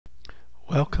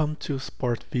Welcome to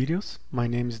Support Videos. My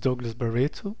name is Douglas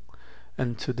Barreto,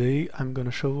 and today I'm going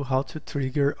to show you how to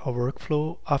trigger a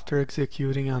workflow after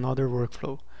executing another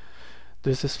workflow.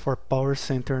 This is for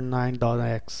PowerCenter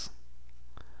 9.x.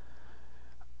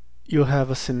 You have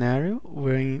a scenario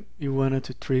where you wanted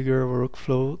to trigger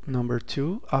workflow number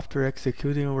 2 after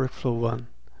executing workflow 1.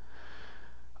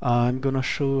 I'm going to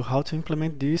show you how to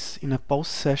implement this in a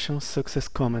post-session success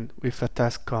command with a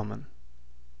task command.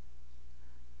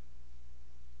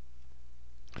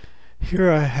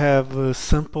 Here I have a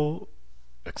sample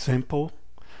example.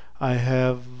 I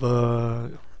have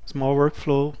a small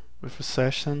workflow with a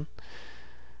session,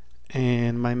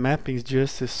 and my mapping is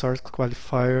just a source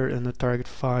qualifier and a target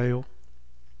file.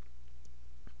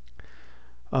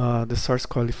 The source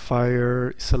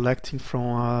qualifier is selecting from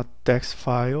a text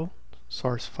file,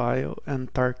 source file,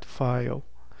 and target file,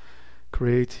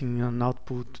 creating an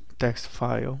output text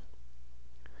file.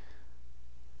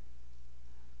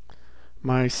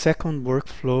 My second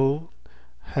workflow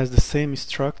has the same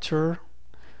structure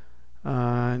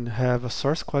and have a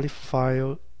source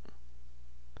qualifier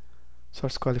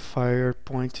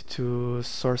pointed to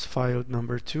source file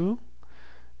number 2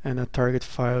 and a target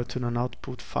file to an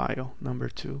output file number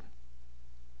 2.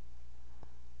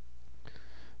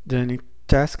 Then in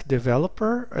task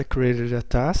developer, I created a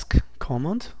task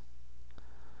command,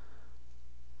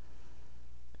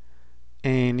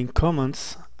 and in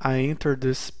commands I entered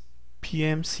this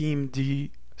pmcmd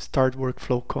start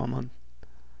workflow command,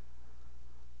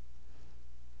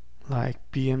 like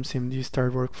pmcmd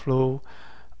start workflow,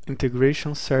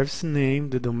 integration service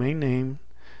name, the domain name,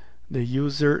 the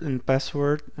user and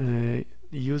password,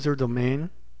 user domain,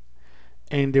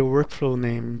 and the workflow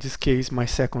name, in this case my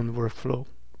second workflow.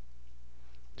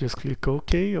 Just click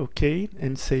OK,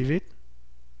 and save it.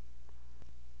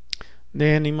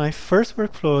 Then in my first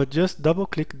workflow, I just double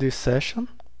click this session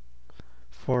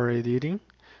for editing,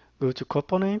 go to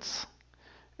components,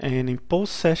 and in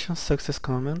post session success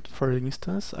command, for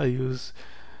instance, I use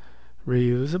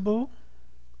reusable,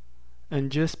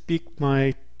 and just pick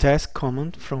my task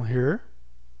command from here,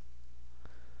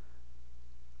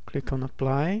 click on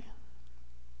apply,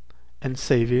 and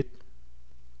save it.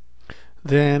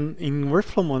 Then in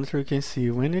workflow monitor you can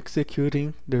see when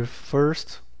executing the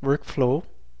first workflow,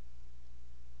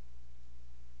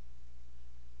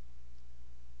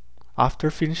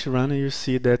 after finish running, you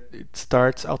see that it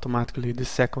starts automatically the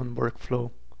second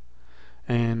workflow,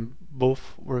 and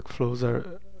both workflows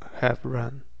have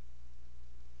run.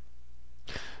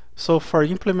 So for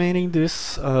implementing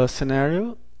this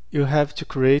scenario, you have to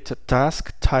create a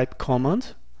task type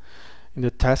command in the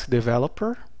task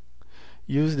developer.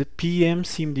 Use the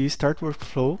pmcmd start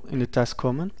workflow in the task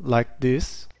command like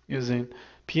this, using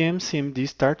pmcmd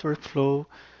start workflow,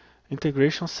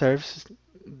 integration services,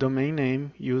 domain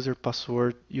name, user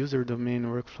password, user domain,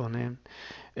 workflow name,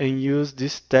 and use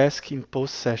this task in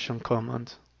post session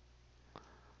command.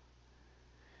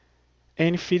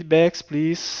 Any feedbacks,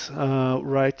 please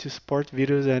write to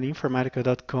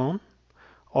supportvideos@informatica.com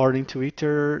or in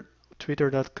Twitter,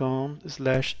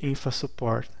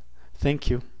 twitter.com/infasupport. Thank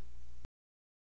you.